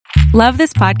Love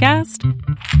this podcast?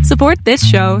 Support this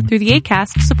show through the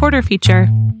Acast supporter feature.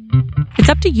 It's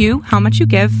up to you how much you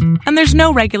give, and there's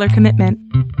no regular commitment.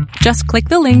 Just click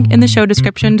the link in the show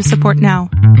description to support now.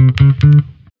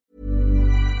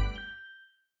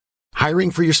 Hiring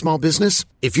for your small business?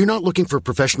 If you're not looking for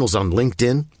professionals on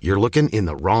LinkedIn, you're looking in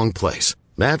the wrong place.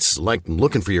 That's like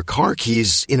looking for your car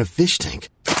keys in a fish tank.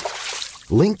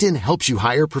 LinkedIn helps you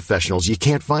hire professionals you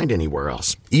can't find anywhere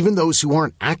else, even those who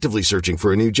aren't actively searching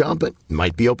for a new job but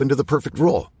might be open to the perfect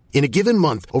role. In a given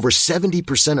month, over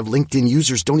 70% of LinkedIn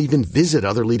users don't even visit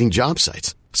other leading job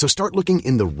sites. So start looking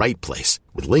in the right place.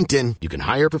 With LinkedIn, you can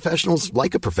hire professionals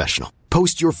like a professional.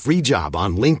 Post your free job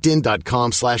on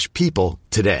linkedin.com/people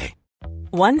today.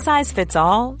 One size fits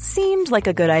all seemed like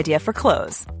a good idea for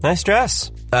clothes. Nice dress.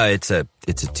 It's a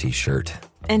t-shirt.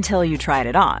 Until you tried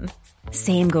it on.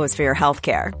 Same goes for your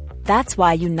healthcare. That's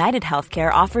why United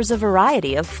Healthcare offers a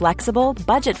variety of flexible,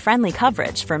 budget-friendly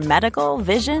coverage for medical,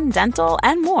 vision, dental,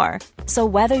 and more. So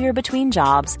whether you're between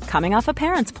jobs, coming off a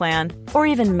parent's plan, or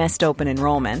even missed open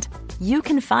enrollment, you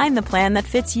can find the plan that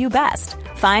fits you best.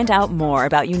 Find out more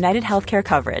about United Healthcare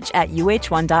coverage at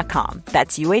uh1.com.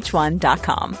 That's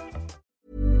uh1.com.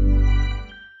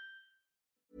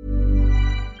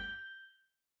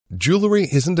 Jewelry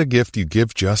isn't a gift you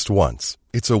give just once.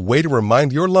 It's a way to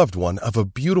remind your loved one of a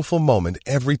beautiful moment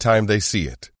every time they see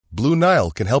it. Blue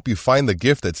Nile can help you find the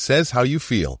gift that says how you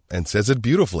feel and says it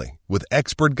beautifully, with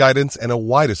expert guidance and a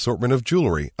wide assortment of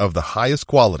jewelry of the highest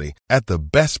quality at the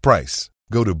best price.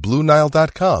 Go to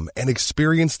BlueNile.com and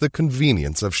experience the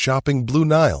convenience of shopping Blue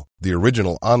Nile, the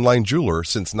original online jeweler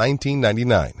since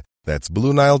 1999. That's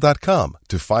BlueNile.com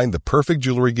to find the perfect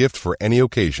jewelry gift for any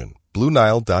occasion.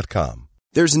 BlueNile.com.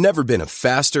 There's never been a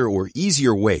faster or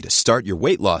easier way to start your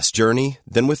weight loss journey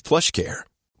than with PlushCare.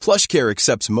 PlushCare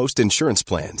accepts most insurance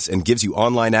plans and gives you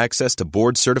online access to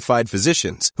board-certified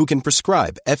physicians who can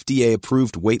prescribe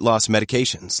FDA-approved weight loss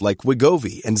medications like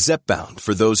Wegovy and Zepbound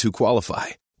for those who qualify.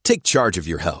 Take charge of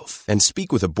your health and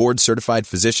speak with a board-certified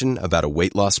physician about a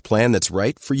weight loss plan that's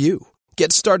right for you.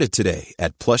 Get started today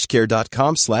at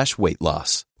plushcare.com/weight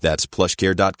loss. That's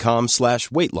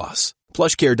plushcare.com/weight loss.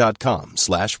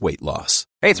 plushcare.com/weight loss.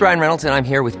 Hey, it's Ryan Reynolds, and I'm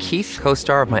here with Keith,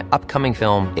 co-star of my upcoming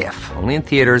film, If, only in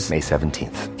theaters May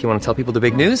 17th. Do you want to tell people the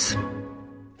big news?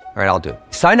 All right, I'll do it.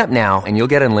 Sign up now and you'll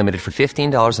get unlimited for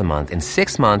 $15 a month and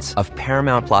 6 months of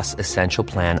Paramount Plus Essential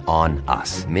Plan on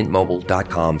us.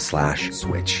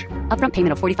 MintMobile.com/switch. Upfront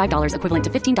payment of $45 equivalent to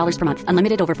 $15 per month.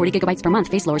 Unlimited over 40 gigabytes per month.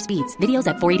 Face lower speeds. Videos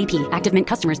at 480p. Active Mint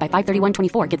customers by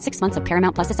 531.24 get 6 months of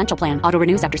Paramount Plus Essential Plan. Auto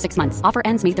renews after 6 months. Offer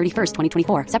ends May 31st,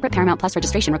 2024. Separate Paramount Plus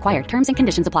registration required. Terms and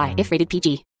conditions apply if rated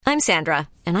PG. I'm Sandra,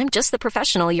 and I'm just the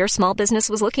professional your small business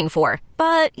was looking for.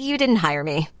 But you didn't hire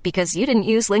me because you didn't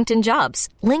use LinkedIn Jobs.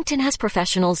 LinkedIn has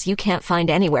professionals you can't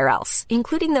find anywhere else,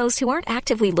 including those who aren't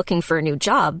actively looking for a new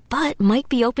job, but might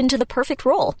be open to the perfect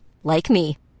role, like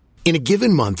me. In a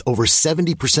given month, over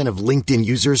 70% of LinkedIn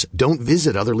users don't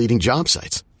visit other leading job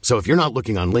sites. So if you're not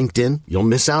looking on LinkedIn, you'll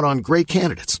miss out on great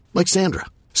candidates like Sandra.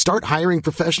 Start hiring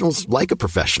professionals like a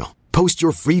professional. Post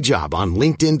your free job on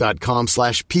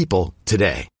linkedin.com/people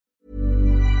today.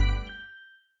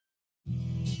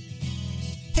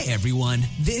 Hey everyone,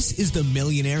 this is the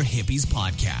Millionaire Hippies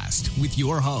Podcast with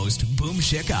your host, Boom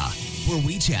Shikha, where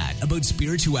we chat about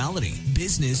spirituality,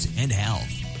 business, and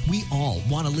health. We all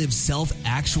want to live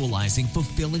self-actualizing,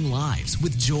 fulfilling lives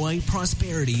with joy,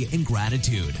 prosperity, and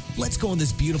gratitude. Let's go on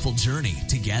this beautiful journey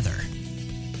together.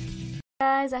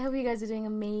 Guys, I hope you guys are doing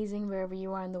amazing wherever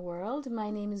you are in the world.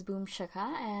 My name is Boom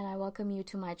Shikha, and I welcome you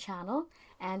to my channel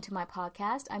and to my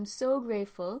podcast. I'm so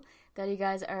grateful that you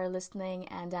guys are listening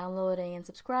and downloading and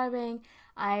subscribing.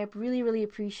 I really, really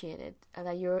appreciate it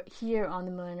that you're here on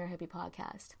the Millionaire Hippie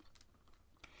Podcast.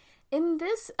 In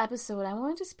this episode, I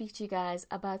wanted to speak to you guys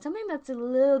about something that's a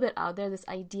little bit out there, this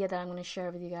idea that I'm going to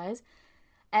share with you guys.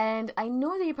 And I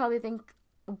know that you're probably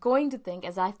going to think,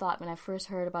 as I thought when I first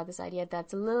heard about this idea,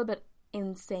 that's a little bit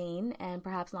insane and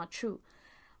perhaps not true.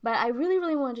 But I really,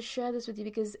 really wanted to share this with you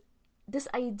because this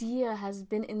idea has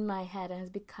been in my head and has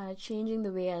been kind of changing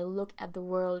the way I look at the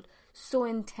world so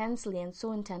intensely and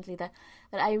so intently that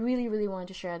I really, really wanted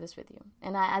to share this with you.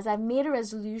 And as I've made a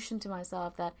resolution to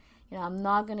myself that, I'm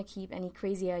not going to keep any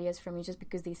crazy ideas from you just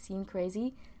because they seem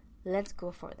crazy, let's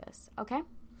go for this, okay?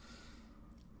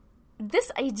 This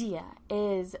idea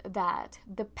is that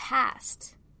the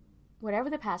past, whatever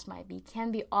the past might be,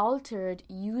 can be altered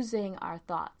using our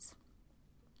thoughts.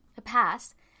 The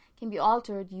past can be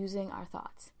altered using our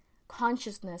thoughts.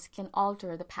 Consciousness can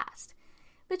alter the past,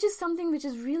 which is something which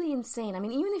is really insane. I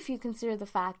mean, even if you consider the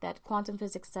fact that quantum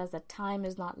physics says that time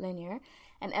is not linear,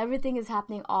 and everything is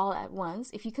happening all at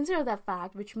once, if you consider that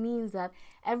fact, which means that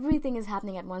everything is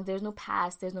happening at once, there's no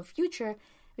past, there's no future,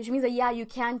 which means that, yeah, you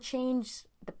can change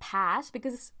the past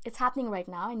because it's happening right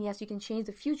now, and yes, you can change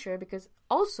the future because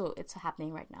also it's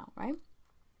happening right now, right?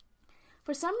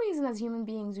 For some reason, as human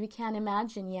beings, we can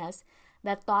imagine, yes,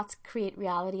 that thoughts create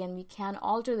reality, and we can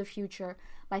alter the future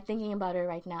by thinking about it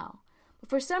right now. But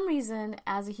for some reason,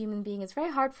 as a human being, it's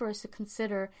very hard for us to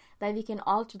consider that we can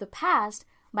alter the past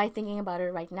by thinking about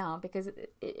it right now, because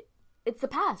it's the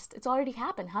past. It's already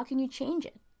happened. How can you change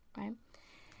it, right?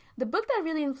 The book that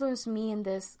really influenced me in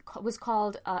this is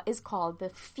called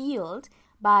The Field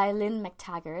by Lynne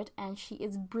McTaggart, and she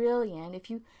is brilliant. If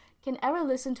you can ever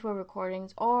listen to her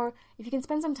recordings, or if you can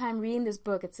spend some time reading this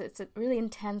book, it's a really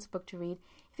intense book to read.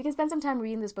 If you can spend some time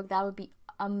reading this book, that would be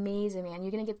amazing, man.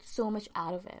 You're going to get so much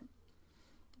out of it.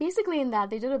 Basically, in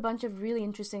that, they did a bunch of really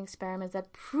interesting experiments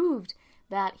that proved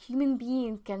that human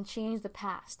beings can change the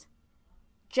past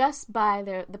just by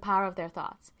the power of their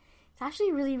thoughts. It's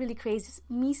actually really, really crazy. Just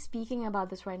me speaking about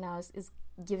this right now is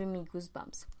giving me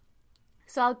goosebumps.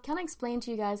 So I'll kind of explain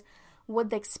to you guys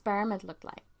what the experiment looked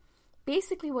like.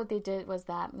 Basically, what they did was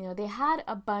that, they had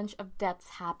a bunch of deaths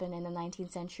happen in the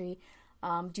 19th century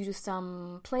due to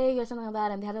some plague or something like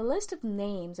that, and they had a list of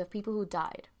names of people who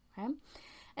died, right?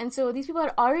 And so these people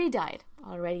had already died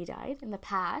in the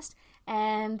past,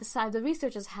 and the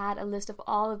researchers had a list of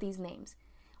all of these names.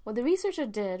 What the researcher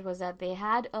did was that they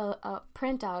had a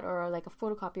printout or like a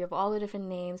photocopy of all the different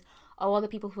names of all the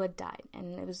people who had died,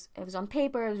 and it was on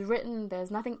paper, it was written,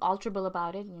 there's nothing alterable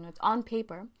about it, it's on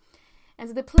paper. And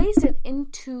so they placed it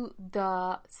into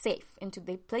the safe.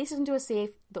 They placed it into a safe.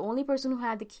 The only person who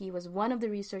had the key was one of the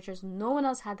researchers. No one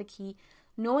else had the key.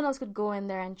 No one else could go in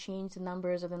there and change the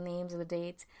numbers or the names or the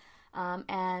dates.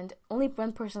 And only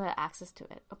one person had access to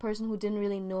it. A person who didn't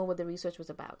really know what the research was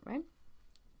about, right?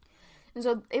 And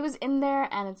so it was in there,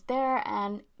 and it's there.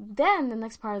 And then the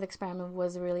next part of the experiment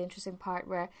was a really interesting part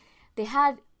where they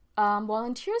had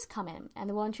volunteers come in. And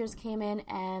the volunteers came in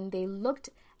and they looked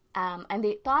and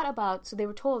they thought about, so they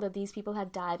were told that these people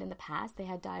had died in the past. They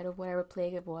had died of whatever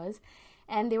plague it was.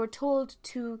 And they were told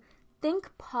to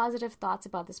think positive thoughts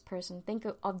about this person, think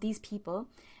of these people,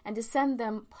 and to send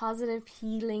them positive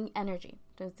healing energy.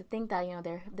 To think that,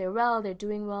 they're well, they're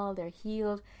doing well, they're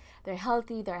healed, they're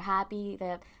healthy, they're happy,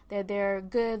 they're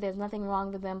good, there's nothing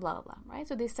wrong with them, blah, blah, blah, right?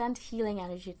 So they sent healing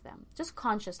energy to them, just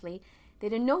consciously. They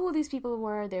didn't know who these people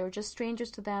were. They were just strangers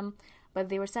to them. But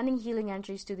they were sending healing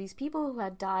energies to these people who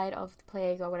had died of the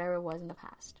plague or whatever it was in the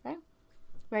past, right?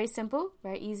 Very simple,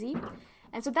 very easy.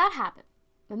 And so that happened.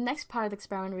 The next part of the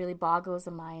experiment really boggles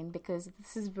the mind, because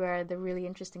this is where the really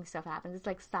interesting stuff happens. It's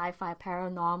like sci-fi,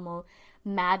 paranormal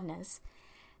madness.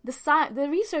 The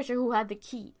researcher who had the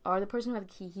key, or the person who had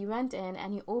the key, he went in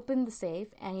and he opened the safe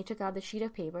and he took out the sheet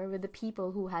of paper with the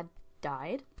people who had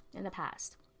died in the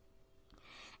past.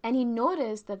 And he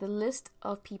noticed that the list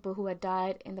of people who had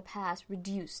died in the past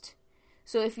reduced.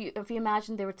 So if you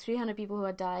imagine there were 300 people who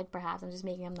had died, perhaps, I'm just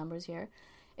making up numbers here.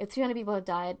 If 300 people had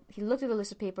died, he looked at the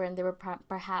list of paper and there were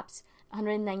perhaps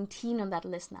 119 on that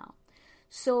list now.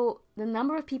 So the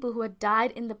number of people who had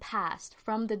died in the past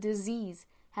from the disease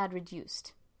had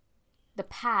reduced. The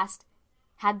past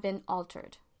had been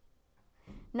altered.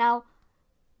 Now,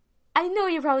 I know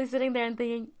you're probably sitting there and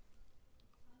thinking,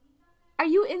 are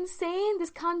you insane?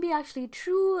 This can't be actually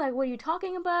true. Like, what are you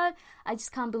talking about? I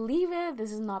just can't believe it.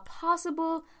 This is not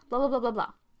possible. Blah, blah, blah, blah,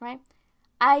 blah. Right?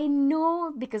 I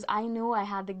know, because I know I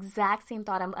had the exact same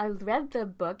thought. I read the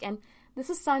book, and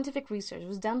this is scientific research. It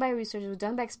was done by researchers. It was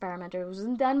done by experimenters. It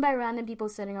wasn't done by random people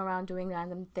sitting around doing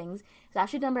random things. It's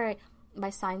actually done by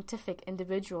scientific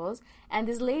individuals. And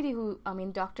this lady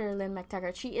Dr. Lynne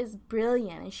McTaggart, she is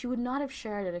brilliant, and she would not have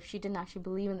shared it if she didn't actually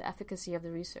believe in the efficacy of the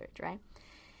research, right?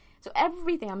 So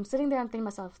everything, I'm sitting there and thinking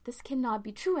to myself, this cannot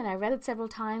be true. And I read it several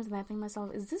times, and I think to myself,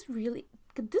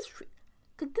 could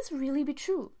this really be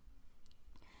true?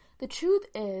 The truth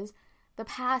is, the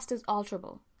past is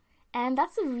alterable. And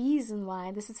that's the reason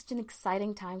why this is such an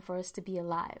exciting time for us to be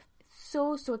alive. It's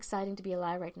so exciting to be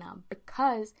alive right now,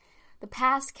 because the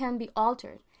past can be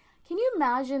altered. Can you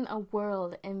imagine a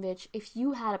world in which, if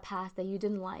you had a past that you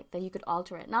didn't like, that you could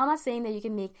alter it? Now, I'm not saying that you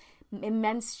can make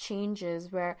immense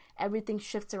changes where everything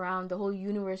shifts around, the whole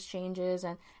universe changes,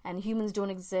 and humans don't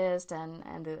exist,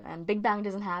 and Big Bang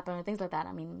doesn't happen, and things like that.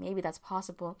 I mean, maybe that's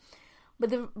possible. But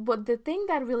the thing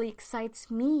that really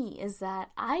excites me is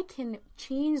that I can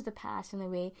change the past in a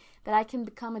way that I can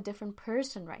become a different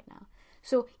person right now.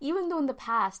 So even though in the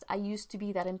past I used to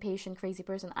be that impatient, crazy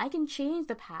person, I can change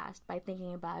the past by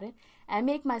thinking about it and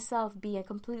make myself be a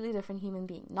completely different human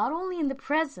being. Not only in the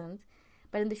present,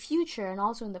 but in the future and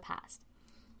also in the past.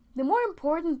 the more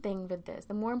important thing with this,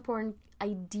 the more important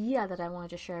idea that I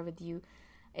wanted to share with you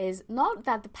is not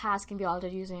that the past can be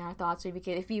altered using our thoughts. So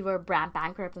if we were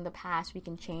bankrupt in the past, we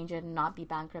can change it and not be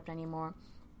bankrupt anymore.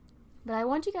 But I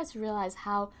want you guys to realize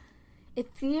how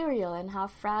ethereal and how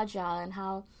fragile and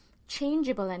how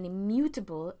changeable and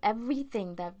immutable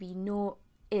everything that we know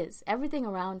is, everything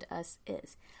around us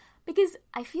is. Because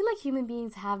I feel like human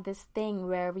beings have this thing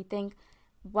where we think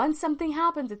once something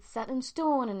happens, it's set in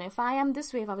stone, and if I am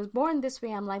this way, if I was born this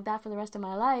way, I'm like that for the rest of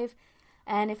my life.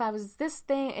 And if I'm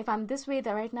this way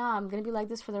that right now, I'm going to be like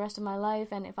this for the rest of my life.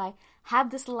 And if I have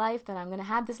this life, then I'm going to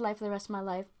have this life for the rest of my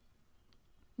life.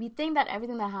 We think that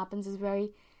everything that happens is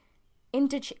very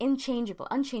unchangeable.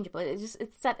 It's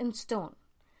set in stone.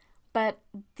 But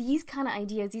these kind of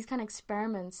ideas, these kind of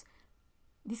experiments,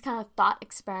 these kind of thought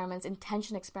experiments,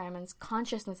 intention experiments,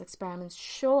 consciousness experiments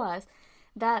show us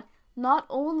that not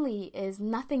only is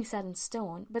nothing set in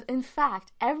stone, but in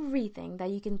fact, everything that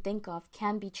you can think of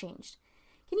can be changed.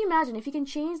 Can you imagine if you can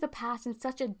change the past in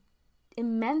such an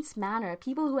immense manner?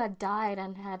 People who had died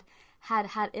and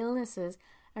had illnesses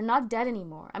are not dead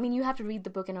anymore. I mean, you have to read the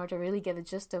book in order to really get the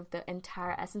gist of the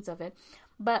entire essence of it.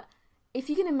 But if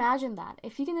you can imagine that,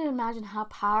 if you can imagine how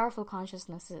powerful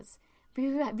consciousness is,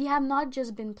 we have not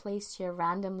just been placed here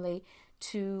randomly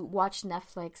to watch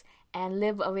Netflix and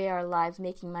live away our lives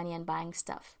making money and buying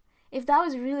stuff. If that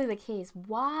was really the case,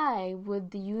 why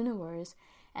would the universe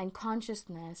and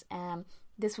consciousness and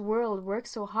this world work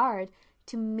so hard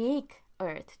to make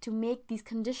Earth, to make these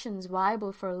conditions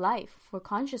viable for life, for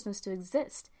consciousness to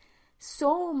exist?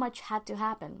 So much had to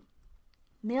happen.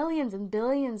 Millions and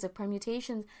billions of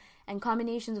permutations and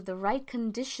combinations of the right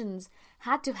conditions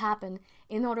had to happen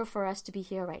in order for us to be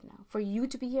here right now, for you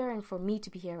to be here and for me to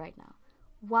be here right now.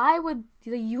 Why would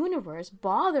the universe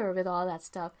bother with all that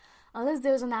stuff unless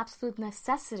there's an absolute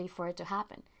necessity for it to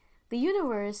happen? The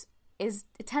universe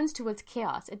it tends towards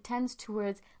chaos. It tends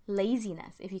towards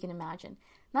laziness, if you can imagine.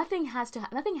 Nothing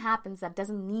happens that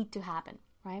doesn't need to happen,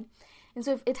 right? And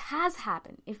so if it has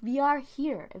happened, if we are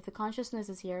here, if the consciousness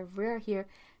is here, if we're here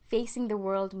facing the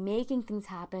world, making things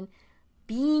happen,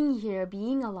 being here,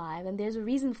 being alive, and there's a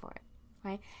reason for it,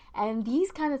 right? And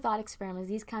these kind of thought experiments,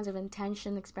 these kinds of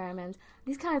intention experiments,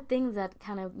 these kind of things that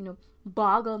kind of,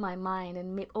 boggle my mind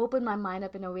and open my mind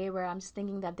up in a way where I'm just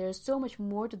thinking that there's so much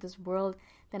more to this world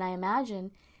than I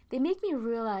imagine, they make me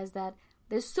realize that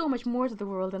there's so much more to the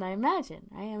world than I imagine,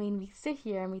 right? I mean, we sit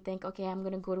here and we think, okay, I'm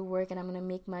going to go to work and I'm going to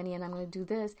make money and I'm going to do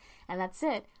this and that's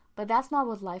it. But that's not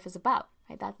what life is about,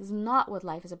 right? That is not what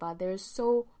life is about. There is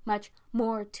so much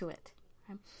more to it.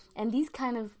 Right? And these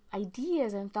kind of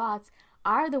ideas and thoughts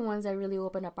are the ones that really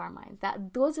open up our minds.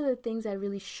 Those are the things that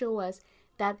really show us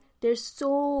that there's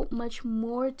so much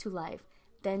more to life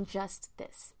than just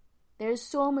this. There's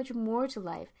so much more to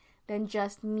life than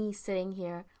just me sitting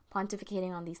here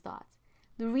pontificating on these thoughts.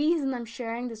 The reason I'm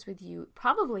sharing this with you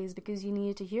probably is because you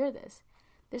needed to hear this.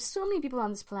 There's so many people on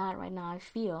this planet right now, I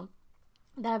feel,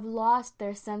 that have lost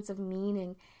their sense of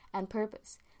meaning and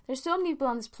purpose. There's so many people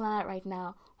on this planet right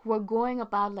now who are going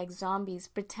about like zombies,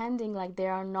 pretending like they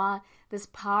are not this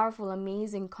powerful,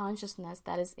 amazing consciousness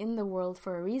that is in the world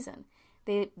for a reason.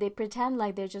 They pretend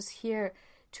like they're just here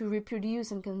to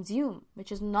reproduce and consume,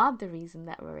 which is not the reason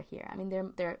that we're here. I mean,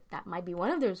 that might be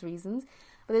one of those reasons,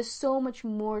 but there's so much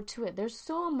more to it. There's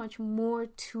so much more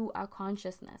to our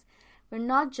consciousness. We're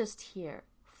not just here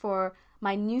for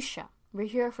minutia. We're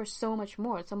here for so much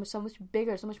more, so much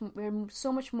bigger, we're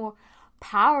so much more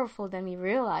powerful than we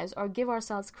realize or give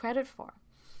ourselves credit for.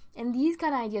 And these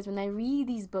kind of ideas, when I read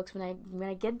these books, when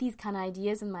I get these kind of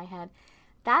ideas in my head,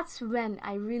 that's when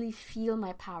I really feel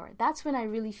my power. That's when I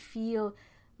really feel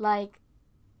like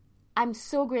I'm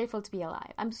so grateful to be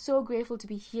alive. I'm so grateful to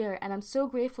be here, and I'm so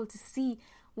grateful to see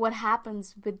what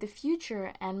happens with the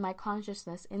future and my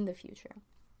consciousness in the future.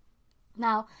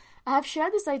 Now, I have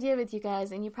shared this idea with you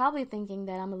guys, and you're probably thinking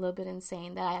that I'm a little bit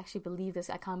insane, that I actually believe this.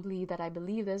 I can't believe that I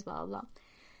believe this, blah, blah, blah.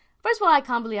 First of all, I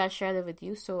can't believe I shared it with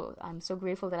you, so I'm so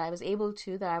grateful that I was able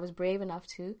to, that I was brave enough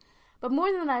to. But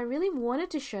more than that, I really wanted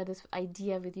to share this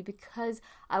idea with you because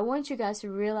I want you guys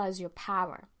to realize your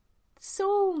power.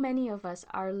 So many of us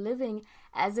are living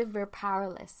as if we're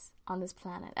powerless on this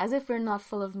planet, as if we're not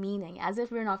full of meaning, as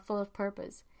if we're not full of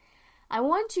purpose. I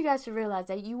want you guys to realize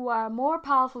that you are more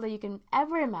powerful than you can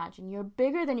ever imagine. You're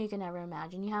bigger than you can ever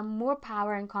imagine. You have more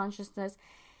power and consciousness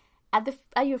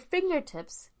at your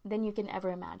fingertips than you can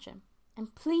ever imagine.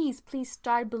 And please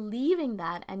start believing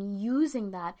that and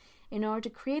using that in order to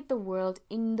create the world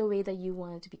in the way that you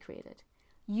want it to be created.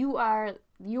 You are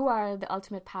the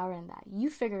ultimate power in that. You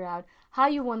figure out how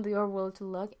you want your world to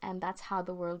look, and that's how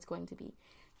the world's going to be.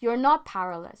 You're not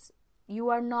powerless. You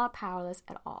are not powerless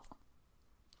at all.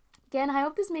 Again, I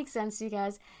hope this makes sense to you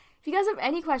guys. If you guys have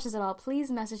any questions at all, please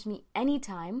message me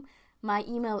anytime. My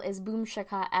email is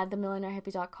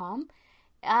boomshikha@themillionairehippie.com.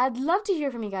 I'd love to hear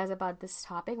from you guys about this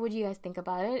topic. What do you guys think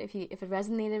about it? If it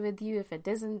resonated with you, if it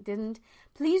didn't,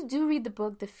 please do read the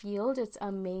book, The Field. It's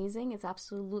amazing. It's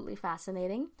absolutely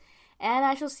fascinating. And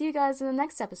I shall see you guys in the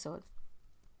next episode.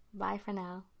 Bye for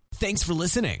now. Thanks for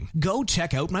listening. Go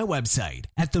check out my website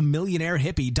at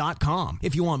themillionairehippie.com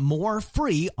if you want more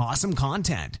free, awesome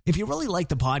content. If you really like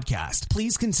the podcast,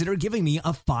 please consider giving me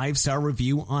a 5-star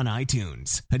review on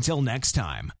iTunes. Until next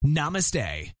time,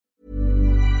 namaste.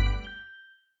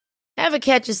 Ever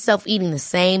catch yourself eating the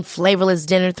same flavorless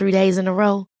dinner 3 days in a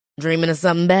row? Dreaming of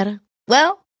something better?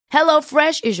 Well,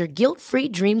 HelloFresh is your guilt-free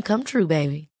dream come true,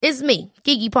 baby. It's me,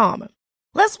 Keke Palmer.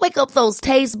 Let's wake up those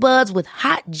taste buds with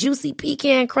hot, juicy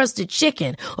pecan-crusted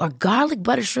chicken or garlic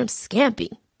butter shrimp scampi.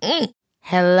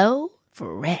 Hello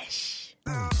Fresh.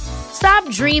 Stop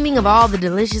dreaming of all the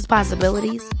delicious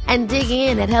possibilities and dig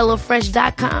in at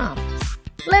HelloFresh.com.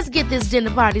 Let's get this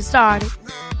dinner party started.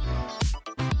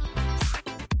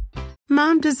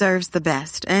 Mom deserves the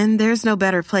best, and there's no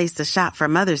better place to shop for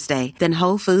Mother's Day than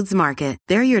Whole Foods Market.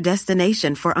 They're your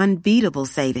destination for unbeatable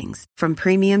savings, from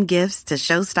premium gifts to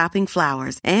show-stopping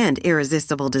flowers and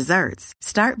irresistible desserts.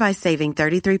 Start by saving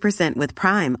 33% with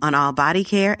Prime on all body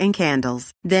care and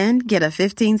candles. Then get a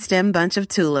 15-stem bunch of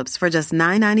tulips for just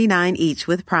 $9.99 each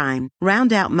with Prime.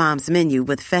 Round out Mom's menu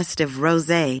with festive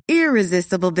rosé,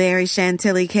 irresistible berry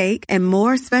chantilly cake, and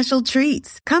more special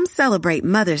treats. Come celebrate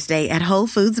Mother's Day at Whole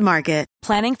Foods Market.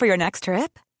 Planning for your next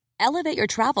trip? Elevate your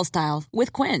travel style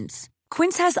with Quince.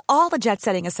 Quince has all the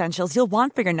jet-setting essentials you'll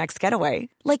want for your next getaway,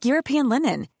 like European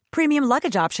linen, premium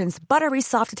luggage options, buttery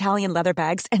soft Italian leather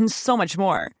bags, and so much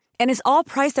more. And is all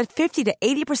priced at 50 to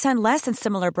 80% less than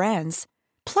similar brands.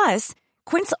 Plus,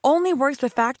 Quince only works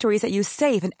with factories that use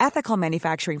safe and ethical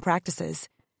manufacturing practices.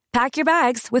 Pack your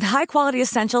bags with high-quality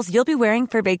essentials you'll be wearing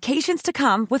for vacations to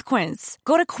come with Quince.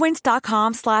 Go to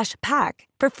quince.com/pack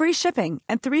for free shipping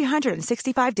and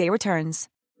 365-day returns.